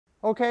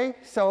Okay,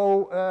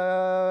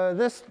 so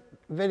this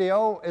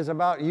video is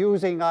about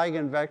using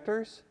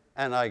eigenvectors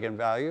and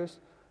eigenvalues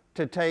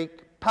to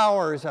take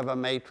powers of a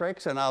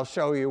matrix, and I'll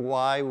show you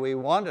why we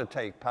want to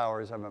take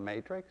powers of a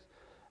matrix.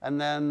 And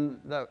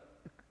then the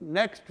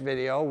next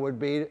video would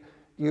be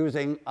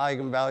using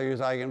eigenvalues,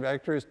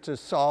 eigenvectors to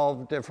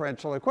solve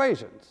differential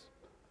equations,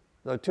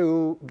 the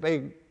two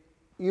big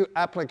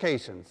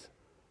applications.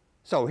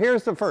 So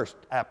here's the first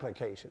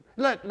application.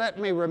 Let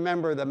me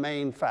remember the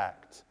main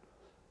facts.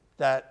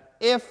 That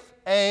this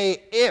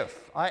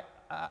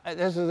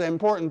is an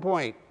important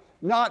point,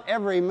 not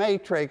every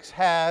matrix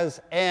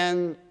has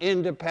n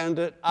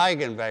independent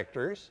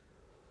eigenvectors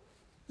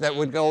that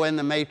would go in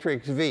the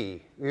matrix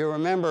V. You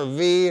remember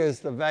V is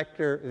the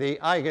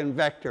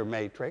eigenvector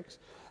matrix,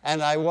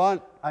 and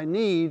I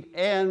need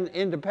n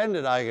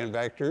independent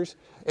eigenvectors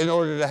in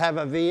order to have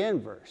a V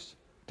inverse,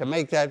 to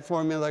make that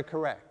formula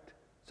correct.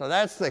 So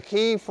that's the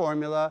key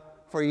formula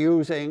for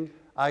using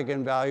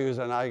eigenvalues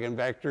and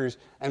eigenvectors,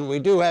 and we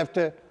do have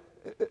to,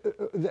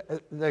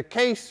 the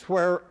case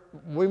where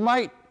we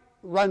might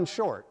run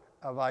short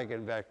of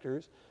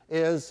eigenvectors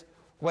is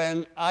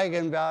when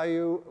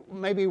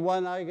maybe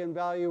one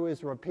eigenvalue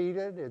is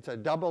repeated, it's a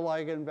double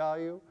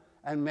eigenvalue,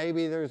 and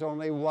maybe there's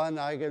only one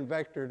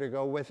eigenvector to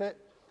go with it.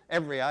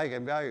 Every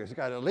eigenvalue has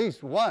got at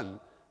least one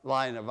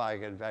line of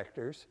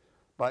eigenvectors,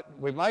 but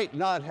we might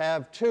not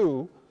have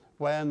two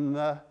when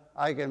the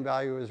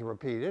eigenvalue is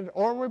repeated,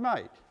 or we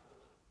might.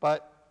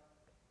 But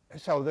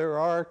so there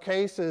are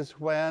cases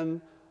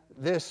when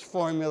this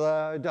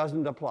formula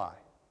doesn't apply,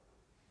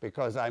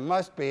 because I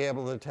must be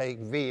able to take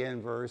V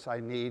inverse. I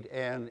need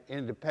n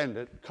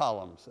independent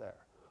columns there.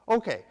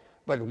 Okay,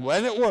 but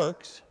when it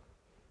works,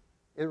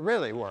 it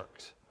really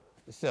works.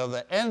 So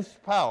the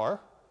nth power,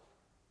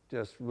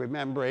 just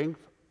remembering,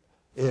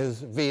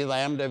 is V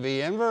lambda V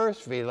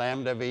inverse, V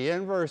lambda V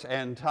inverse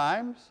n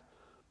times.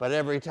 But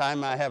every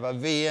time I have a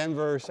V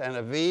inverse and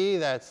a V,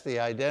 that's the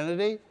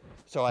identity.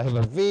 So I have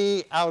a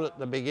V out at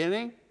the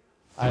beginning.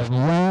 I have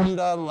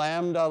lambda,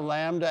 lambda,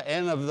 lambda,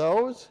 n of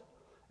those,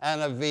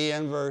 and a V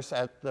inverse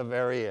at the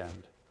very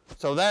end.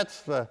 So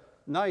that's the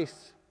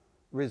nice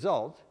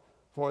result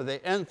for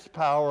the nth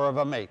power of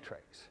a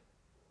matrix.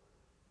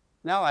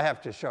 Now I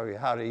have to show you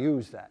how to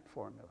use that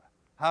formula,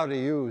 how to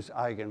use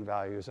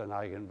eigenvalues and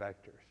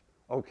eigenvectors.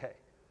 Okay,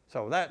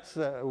 so that's,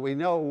 we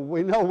know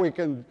we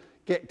can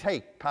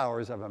take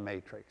powers of a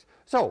matrix.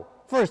 So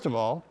first of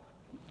all,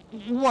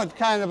 what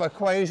kind of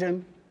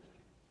equation?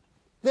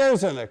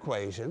 There's an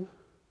equation.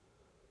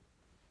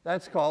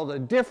 That's called a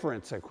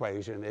difference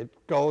equation. It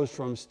goes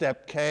from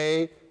step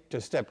k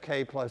to step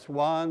k plus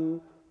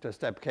 1 to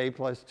step k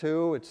plus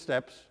 2. It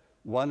steps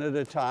one at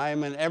a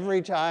time, and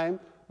every time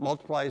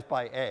multiplies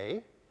by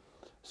a.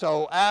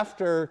 So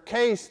after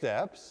k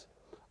steps,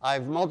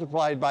 I've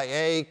multiplied by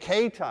a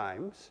k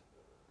times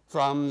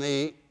from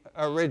the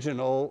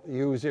original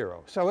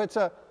u0. So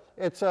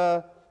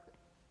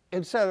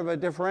instead of a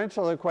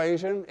differential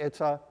equation,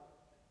 it's a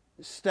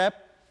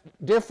step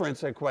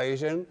difference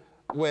equation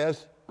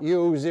with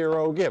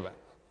u0 given.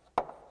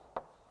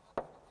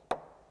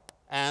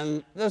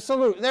 And there's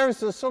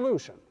the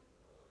solution.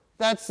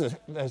 That's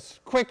the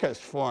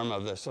quickest form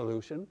of the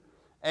solution.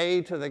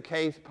 A to the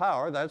kth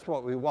power, that's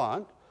what we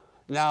want.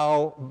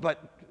 Now,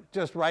 but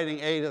just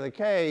writing a to the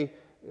k,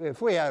 if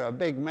we had a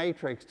big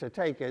matrix to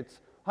take its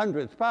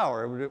 100th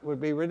power, it would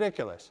be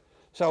ridiculous.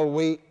 So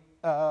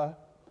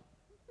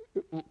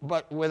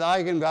but with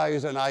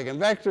eigenvalues and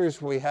eigenvectors,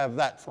 we have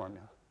that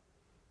formula.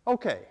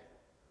 Okay,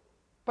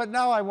 but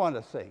now I want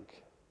to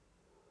think.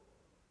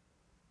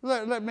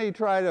 Let me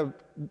try to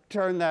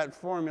turn that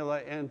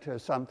formula into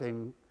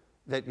something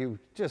that you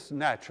just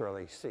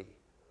naturally see.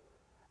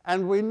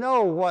 And we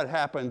know what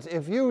happens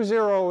if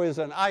u0 is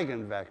an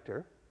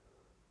eigenvector.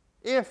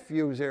 If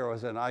u0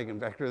 is an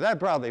eigenvector, that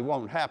probably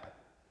won't happen,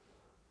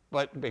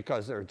 but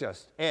because there are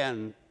just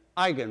n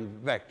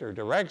eigenvector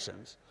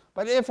directions.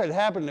 But if it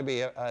happened to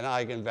be an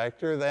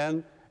eigenvector,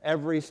 then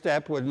every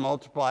step would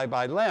multiply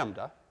by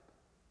lambda,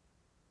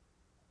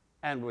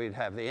 and we'd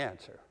have the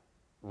answer,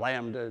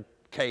 lambda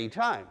k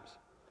times.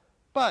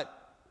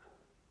 But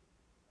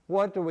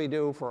what do we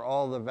do for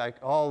all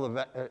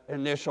the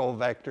initial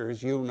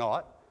vectors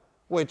u0,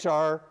 which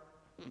are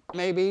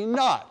maybe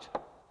not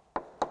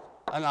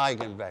an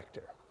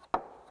eigenvector?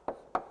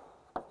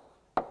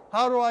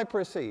 How do I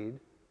proceed?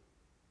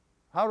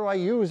 How do I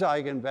use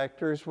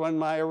eigenvectors when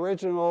my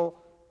original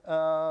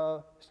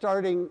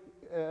starting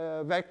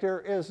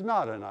vector is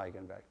not an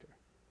eigenvector?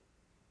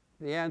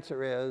 The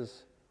answer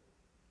is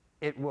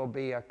it will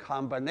be a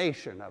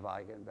combination of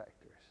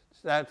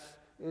eigenvectors.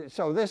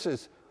 So this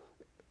is,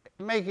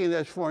 making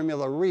this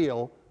formula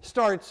real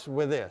starts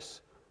with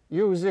this,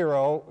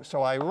 u0,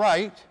 so I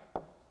write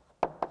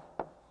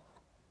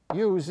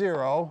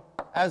u0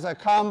 as a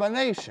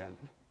combination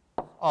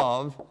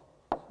of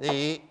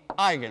the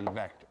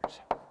eigenvectors.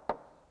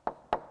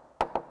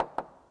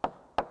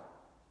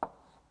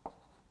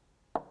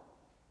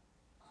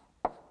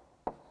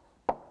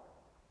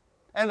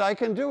 And I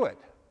can do it,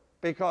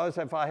 because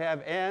if I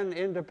have n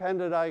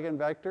independent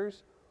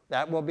eigenvectors,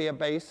 That will be a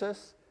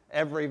basis.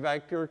 Every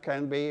vector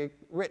can be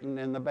written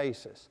in the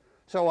basis.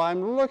 So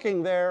I'm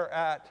looking there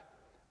at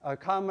a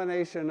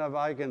combination of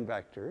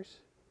eigenvectors.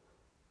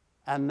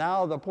 And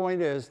now the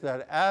point is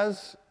that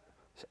as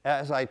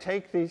I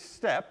take these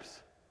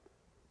steps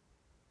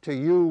to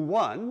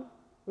U1,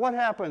 what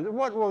happens?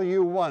 What will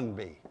U1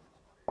 be?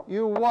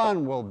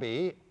 U1 will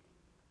be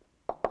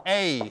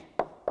A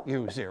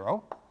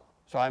U0.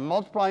 So I'm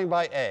multiplying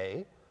by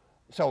A.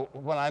 So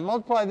when I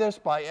multiply this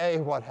by A,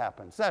 what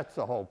happens? That's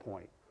the whole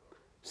point.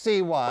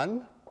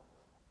 C1,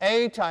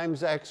 A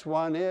times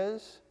x1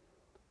 is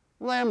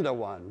lambda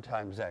 1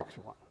 times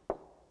x1.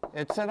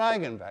 It's an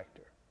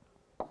eigenvector.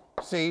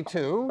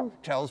 C2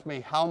 tells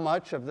me how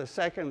much of the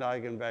second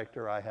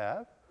eigenvector I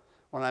have.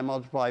 When I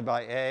multiply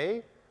by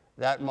A,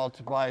 that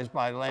multiplies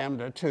by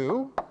lambda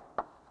 2,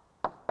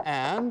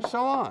 and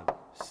so on.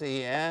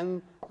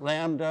 Cn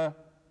lambda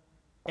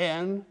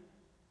n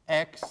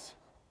x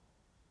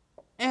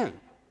n.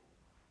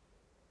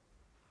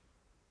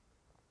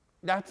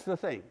 That's the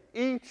thing.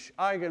 Each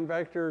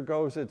eigenvector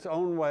goes its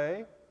own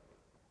way,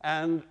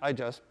 and I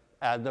just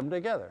add them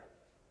together.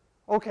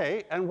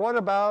 Okay, and what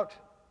about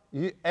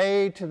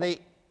A to the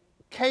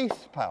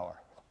kth power?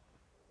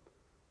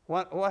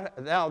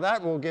 Now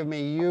that will give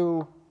me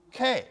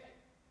UK.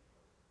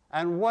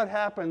 And what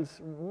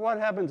happens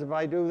if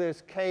I do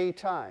this k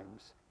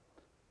times?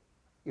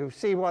 You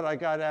see what I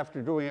got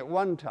after doing it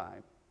one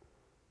time.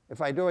 If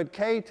I do it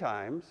k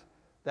times,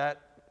 that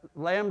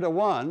lambda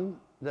 1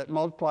 that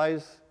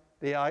multiplies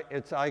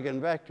its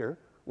eigenvector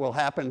will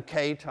happen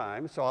k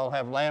times, so I'll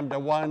have lambda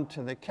 1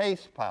 to the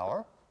kth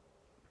power.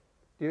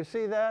 Do you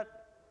see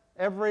that?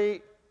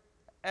 Every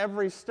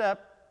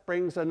step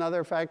brings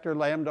another factor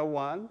lambda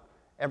 1.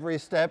 Every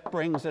step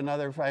brings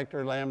another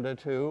factor lambda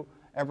 2.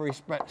 Every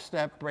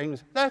step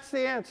brings, that's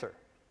the answer.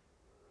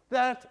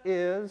 That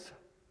is,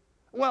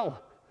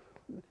 well,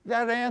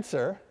 that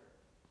answer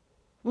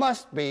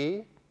must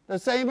be the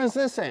same as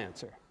this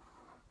answer.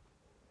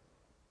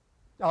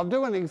 I'll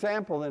do an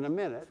example in a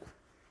minute.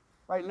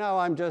 Right now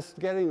I'm just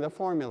getting the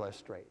formula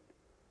straight.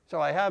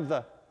 So I have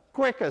the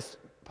quickest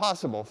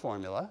possible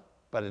formula,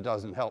 but it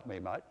doesn't help me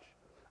much.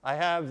 I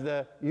have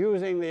the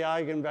using the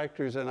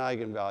eigenvectors and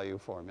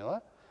eigenvalue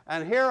formula.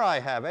 And here I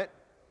have it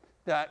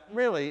that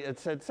really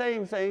it's the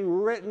same thing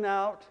written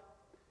out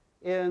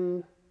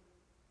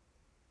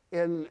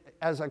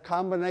as a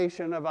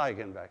combination of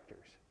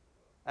eigenvectors.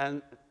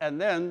 And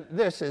then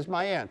this is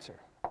my answer.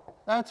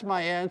 That's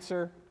my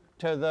answer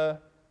to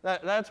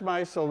that's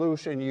my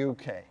solution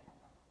UK.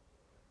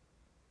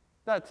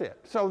 That's it.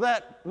 So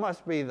that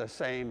must be the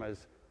same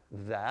as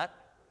that.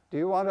 Do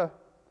you want to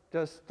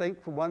just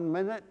think for 1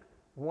 minute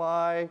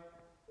why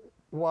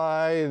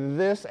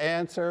this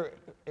answer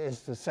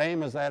is the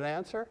same as that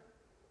answer?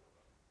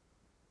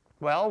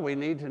 Well, we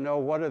need to know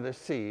what are the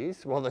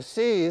C's. Well, the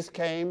C's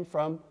came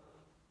from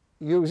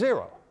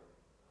U0.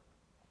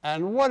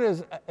 And what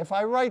is, if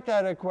I write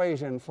that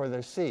equation for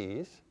the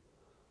C's,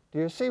 do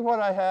you see what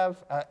I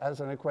have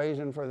as an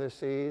equation for the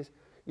C's?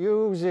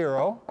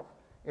 U0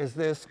 is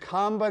this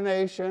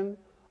combination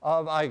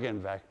of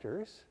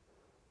eigenvectors.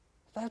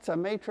 That's a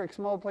matrix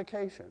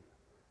multiplication.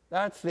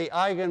 That's the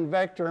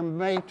eigenvector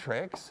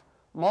matrix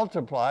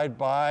multiplied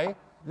by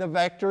the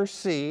vector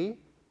C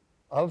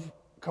of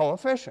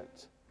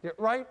coefficients.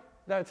 Right?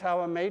 That's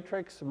how a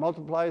matrix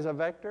multiplies a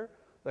vector.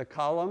 The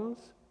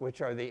columns,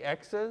 which are the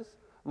x's,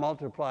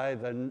 multiply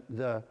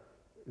the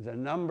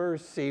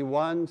numbers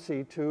C1,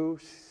 C2,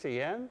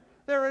 Cn.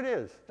 There it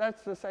is.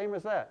 That's the same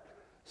as that.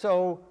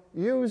 So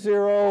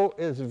U0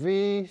 is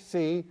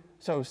VC.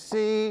 So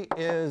C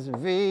is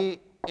V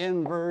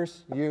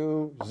inverse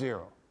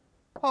U0.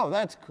 Oh,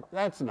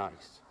 that's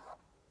nice.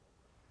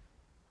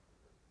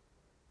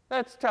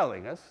 That's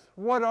telling us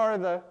what are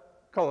the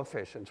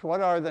coefficients, what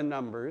are the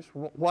numbers,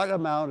 what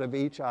amount of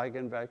each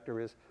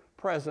eigenvector is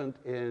present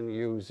in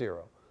U0.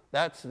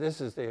 This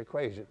is the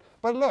equation.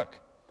 But look,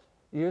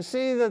 you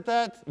see that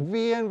that's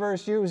V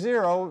inverse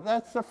U0,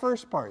 that's the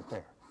first part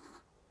there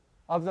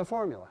of the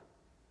formula.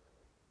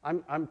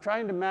 I'm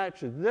trying to match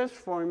this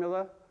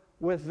formula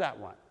with that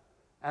one.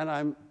 And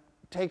I'm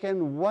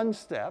taking one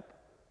step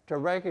to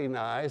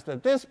recognize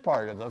that this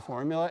part of the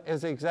formula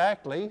is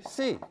exactly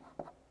C.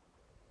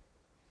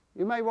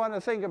 You may want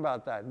to think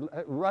about that.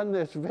 Run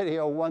this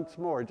video once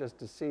more just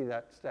to see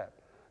that step.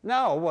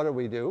 Now, what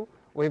do?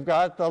 We've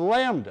got the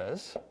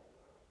lambdas.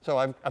 So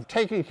I've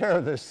taken care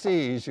of the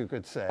C's, you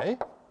could say.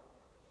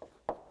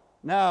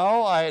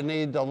 Now I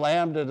need the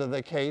lambda to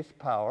the kth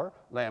power,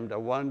 lambda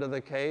 1 to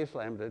the kth,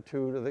 lambda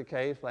 2 to the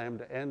kth,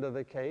 lambda n to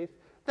the kth.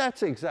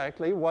 That's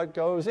exactly what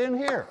goes in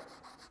here.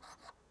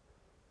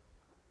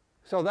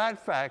 So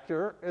that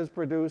factor is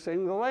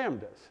producing the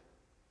lambdas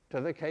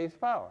to the kth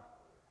power.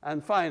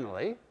 And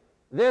finally,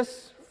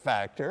 this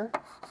factor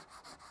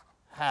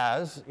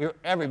has,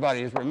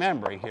 everybody's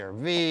remembering here,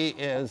 V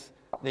is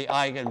the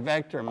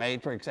eigenvector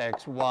matrix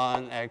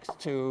x1,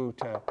 x2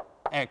 to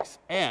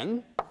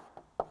xn.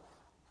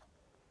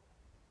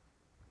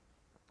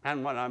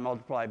 And when I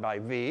multiply by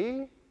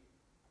V,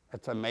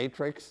 It's a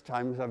matrix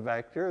times a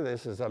vector.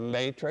 This is a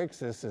matrix,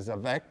 this is a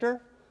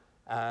vector,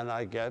 and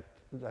I get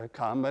the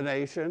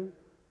combination.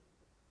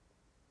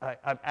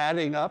 I'm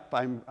adding up,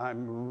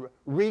 I'm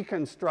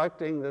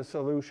reconstructing the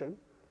solution.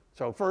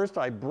 So first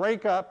I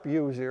break up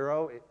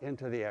u0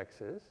 into the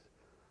x's.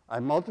 I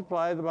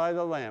multiply by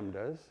the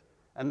lambdas,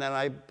 and then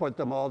I put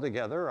them all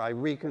together. I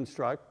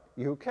reconstruct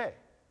uk.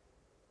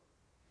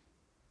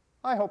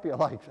 I hope you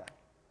like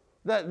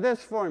that.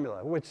 This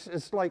formula, which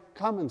is like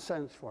common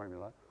sense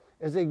formula,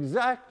 is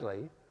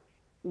exactly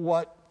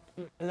what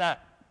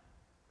that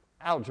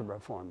algebra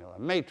formula,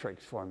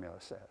 matrix formula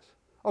says.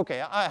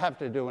 Okay, I have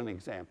to do an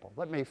example.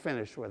 Let me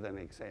finish with an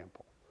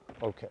example.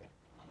 Okay.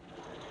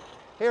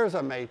 Here's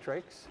a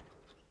matrix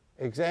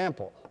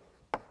example.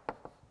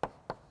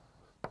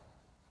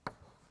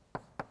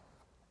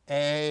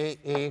 A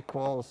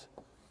equals,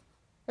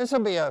 this will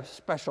be a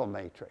special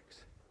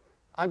matrix.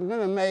 I'm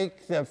going to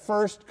make the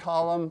first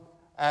column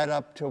add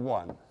up to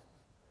 1.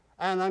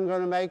 And I'm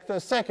going to make the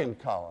second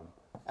column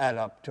add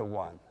up to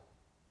 1.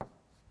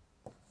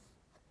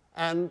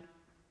 And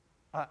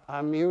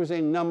I'm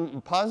using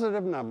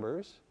positive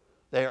numbers.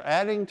 They're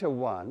adding to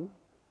 1.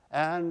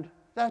 And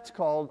that's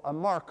called a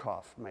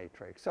Markov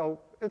matrix. So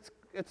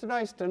it's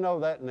nice to know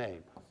that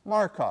name,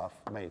 Markov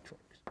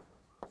matrix.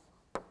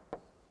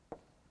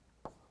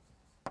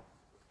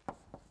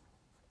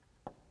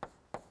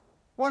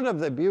 One of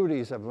the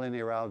beauties of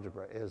linear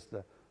algebra is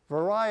the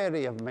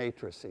variety of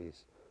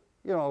matrices.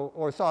 You know,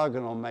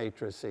 orthogonal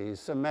matrices,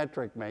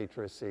 symmetric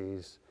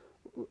matrices.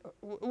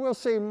 We'll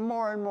see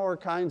more and more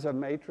kinds of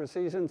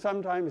matrices, and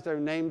sometimes they're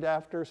named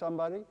after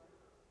somebody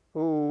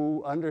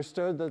who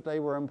understood that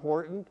they were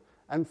important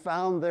and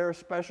found their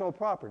special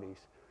properties.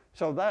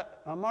 So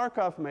that a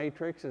Markov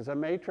matrix is a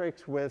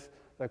matrix with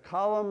the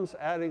columns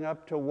adding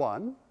up to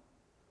 1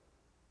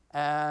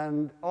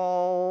 and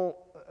no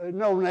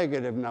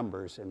negative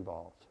numbers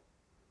involved.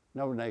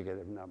 No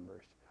negative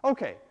numbers.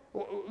 Okay,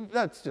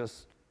 that's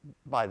just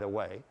by the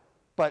way,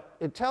 but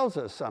it tells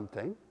us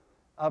something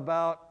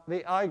about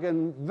the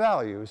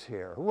eigenvalues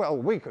here. Well,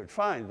 we could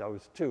find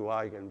those two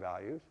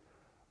eigenvalues.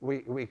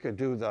 We could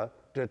do the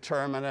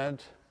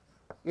determinant.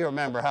 You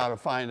remember how to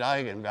find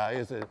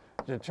eigenvalues. The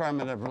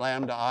determinant of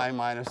lambda I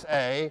minus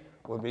a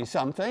would be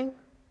something.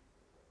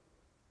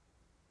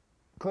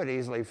 Could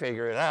easily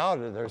figure it out.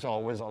 There's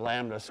always a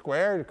lambda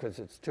squared because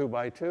it's 2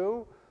 by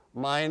 2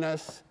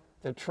 minus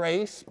the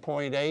trace,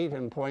 0.8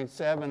 and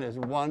 0.7 is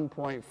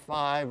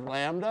 1.5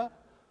 lambda,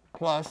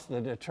 plus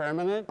the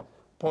determinant,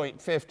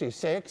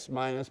 0.56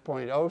 minus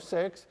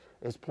 0.06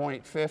 is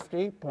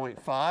 0.50,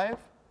 0.5,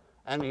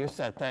 and you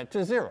set that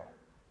to 0.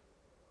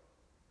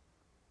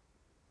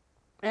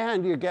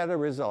 And you get a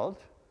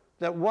result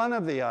that one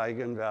of the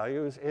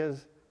eigenvalues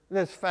is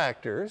this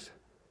factors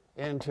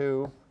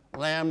into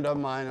lambda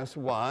minus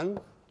 1,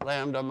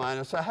 lambda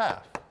minus a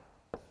half.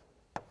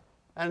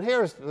 And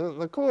here's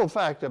the cool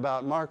fact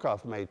about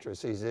Markov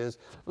matrices is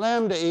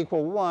lambda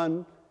equal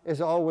 1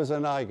 is always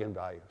an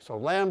eigenvalue. So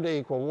lambda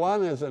equal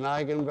 1 is an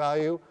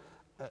eigenvalue.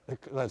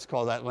 Let's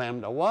call that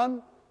lambda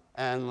 1.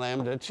 And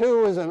lambda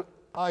 2 is an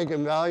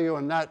eigenvalue,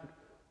 and that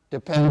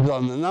depends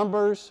on the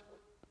numbers.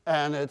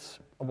 And it's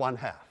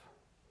 1/2,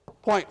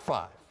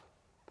 0.5,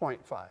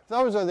 0.5.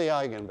 Those are the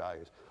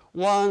eigenvalues.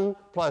 1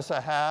 plus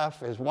a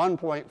half is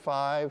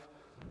 1.5.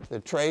 The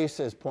trace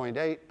is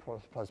 0.8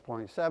 plus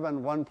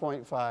 0.7,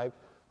 1.5.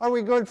 Are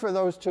we good for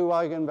those two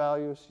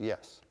eigenvalues?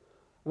 Yes.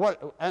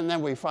 And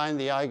then we find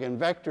the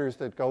eigenvectors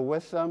that go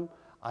with them.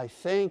 I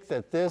think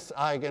that this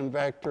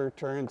eigenvector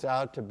turns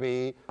out to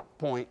be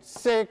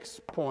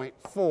 0.6,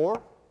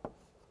 0.4.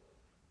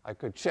 I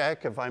could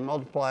check. If I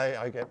multiply,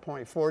 I get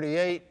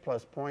 0.48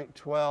 plus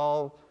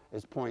 0.12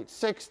 is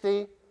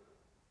 0.60.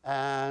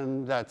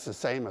 And that's the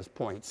same as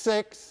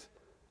 0.6.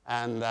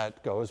 And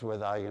that goes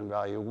with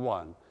eigenvalue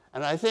 1.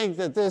 And I think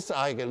that this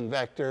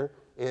eigenvector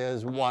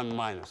is 1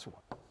 minus 1.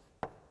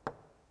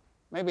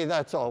 Maybe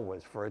that's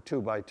always for a 2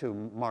 by 2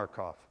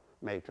 Markov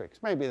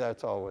matrix. Maybe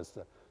that's always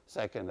the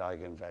second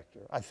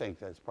eigenvector. I think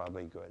that's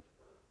probably good.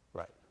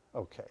 Right.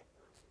 Okay.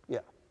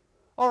 Yeah.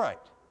 All right.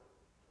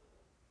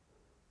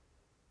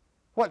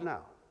 What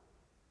now?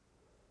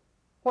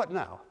 What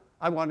now?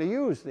 I want to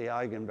use the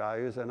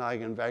eigenvalues and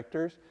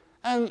eigenvectors,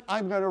 and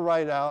I'm going to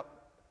write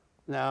out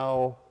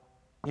now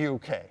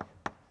UK.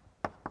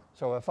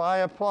 So if I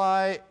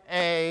apply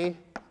a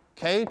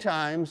k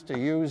times to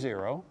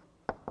u0,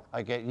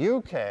 I get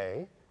uk,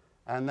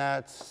 and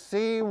that's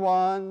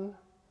c1,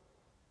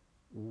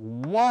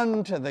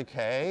 1 to the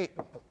k,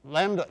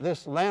 lambda,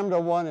 this lambda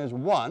 1 is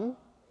 1,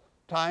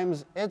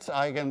 times its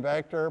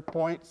eigenvector,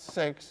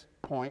 0.6,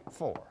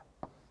 0.4,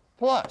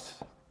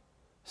 plus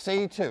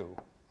c2,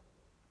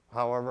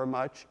 however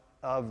much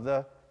of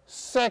the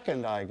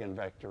second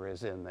eigenvector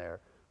is in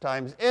there,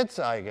 times its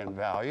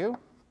eigenvalue,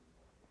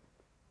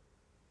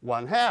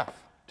 1/2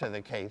 to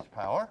the kth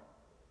power,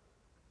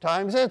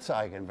 times its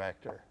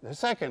eigenvector, the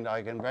second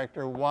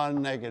eigenvector,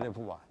 1, negative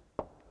 1.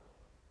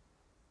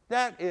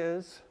 That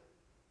is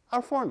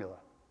our formula.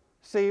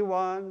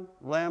 C1,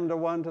 lambda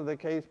 1 to the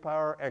kth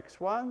power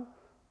x1,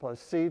 plus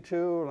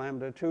C2,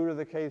 lambda 2 to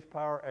the kth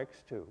power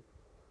x2.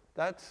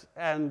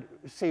 And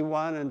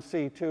C1 and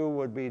C2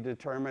 would be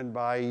determined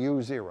by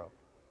U0,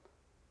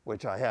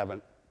 which I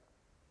haven't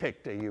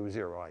picked a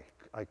U0.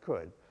 I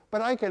could.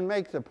 But I can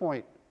make the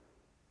point,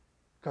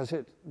 because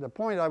the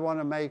point I want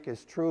to make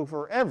is true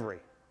for every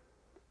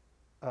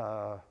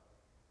U0,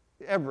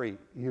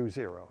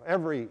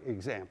 every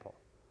example.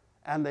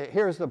 And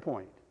here's the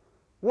point.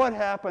 What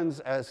happens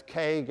as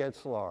k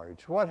gets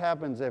large? What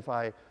happens if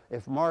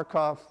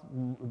Markov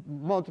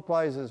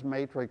multiplies his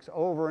matrix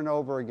over and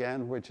over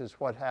again, which is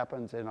what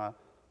happens in a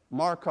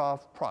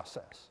Markov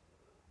process,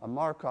 a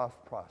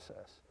Markov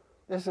process.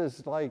 This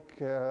is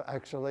like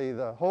actually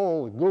the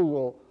whole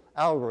Google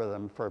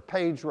algorithm for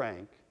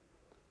PageRank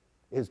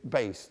is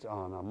based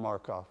on a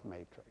Markov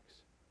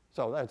matrix.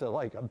 So that's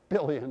like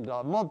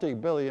a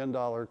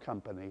multi-billion-dollar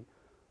company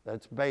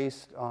that's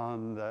based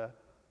on the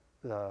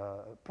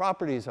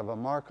properties of a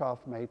Markov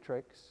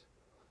matrix,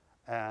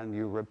 and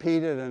you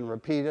repeat it and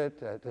repeat it.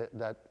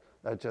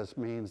 That just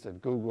means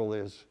that Google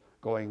is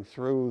going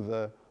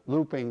through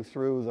looping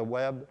through the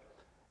web,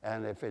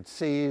 and if it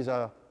sees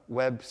a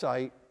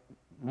website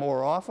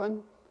more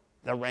often,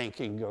 the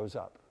ranking goes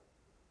up.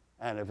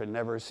 And if it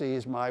never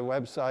sees my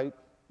website,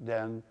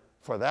 then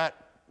for that,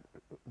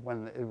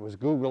 when it was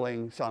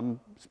Googling some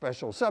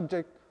special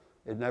subject,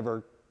 it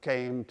never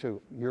came to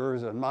your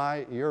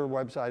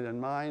website and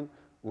mine.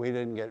 We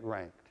didn't get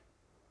ranked.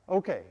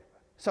 Okay,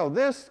 so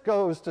this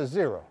goes to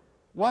 0.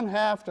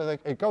 1/2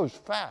 it goes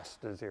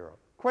fast to 0,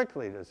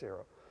 quickly to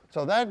 0.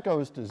 So that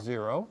goes to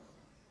 0.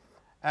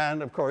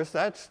 And of course,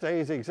 that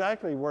stays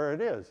exactly where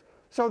it is.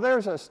 So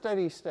there's a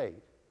steady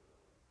state.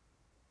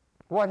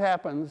 What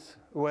happens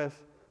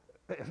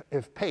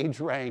if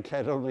PageRank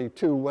had only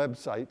 2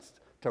 websites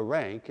to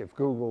rank, if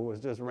Google was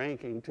just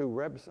ranking 2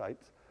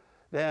 websites,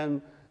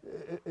 then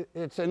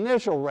its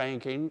initial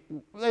ranking,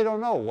 they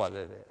don't know what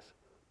it is.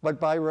 But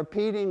by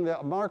repeating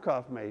the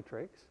Markov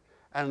matrix,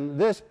 and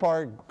this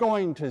part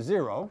going to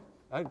 0,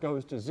 that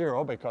goes to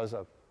 0 because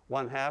of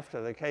 1/2 to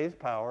the kth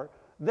power,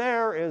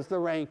 there is the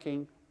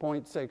ranking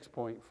 0.6,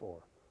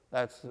 0.4.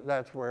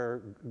 That's where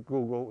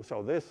Google,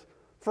 so this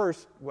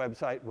first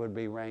website would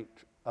be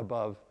ranked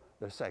above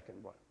the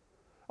second one.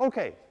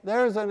 Okay,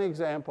 there's an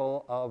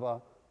example of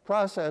a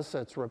process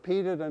that's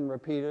repeated and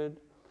repeated,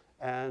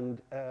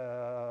 and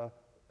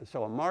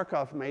so a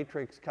Markov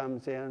matrix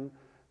comes in.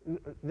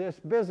 This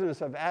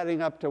business of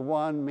adding up to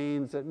 1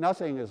 means that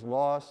nothing is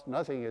lost,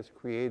 nothing is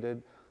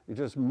created. You're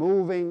just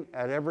moving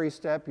at every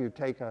step. You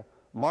take a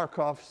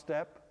Markov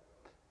step,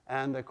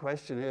 and the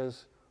question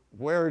is,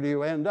 where do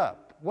you end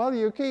up? Well,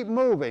 you keep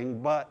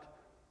moving, but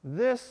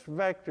this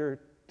vector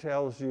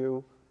tells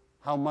you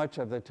how much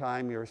of the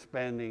time you're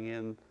spending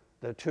in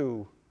the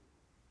 2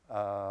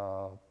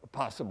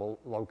 possible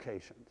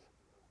locations.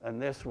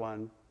 And this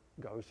one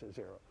goes to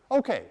 0.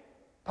 Okay,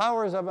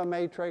 powers of a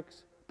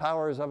matrix,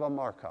 powers of a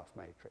Markov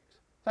matrix.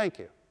 Thank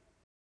you.